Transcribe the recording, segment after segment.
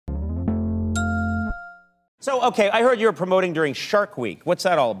So, okay, I heard you were promoting during Shark Week. What's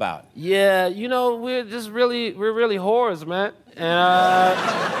that all about? Yeah, you know, we're really whores, man. And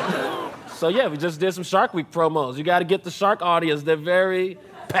so yeah, we just did some Shark Week promos. You got to get the shark audience. They're very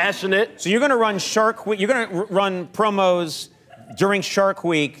passionate. So you're going to run Shark Week. You're going to run promos during Shark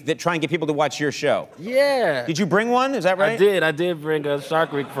Week that try and get people to watch your show. Yeah. Did you bring one? Is that right? I did bring a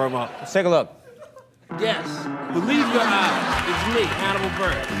Shark Week promo. Let's take a look. Yes. Believe your eyes. It's me, Hannibal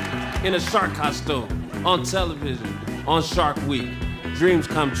Buress, in a shark costume, on television, on Shark Week. Dreams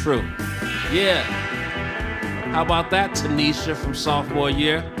come true. Yeah. How about that, Tanisha from sophomore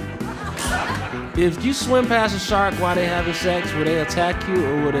year? If you swim past a shark while they're having sex, will they attack you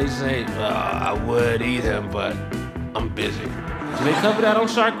or will they say, I would eat him, but I'm busy? Do they cover that on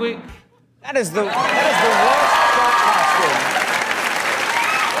Shark Week? That is the worst shark costume.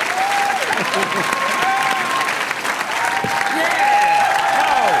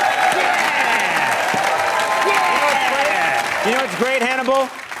 You know what's great, Hannibal?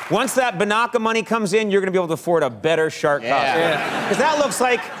 Once that Banaka money comes in, you're gonna be able to afford a better shark costume. Because that looks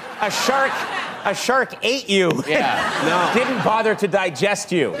like a shark ate you. Yeah. No. Didn't bother to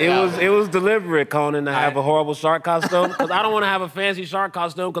digest you. It was deliberate, Conan, to have a horrible shark costume. Because I don't want to have a fancy shark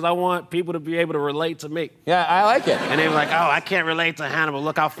costume because I want people to be able to relate to me. Yeah, I like it. And they were like, oh, I can't relate to Hannibal.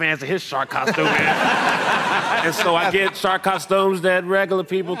 Look how fancy his shark costume is. And so I get shark costumes that regular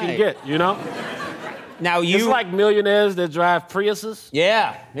people can get, you know? Now you... It's like millionaires that drive Priuses.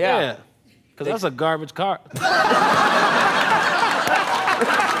 Yeah. Because that's a garbage car.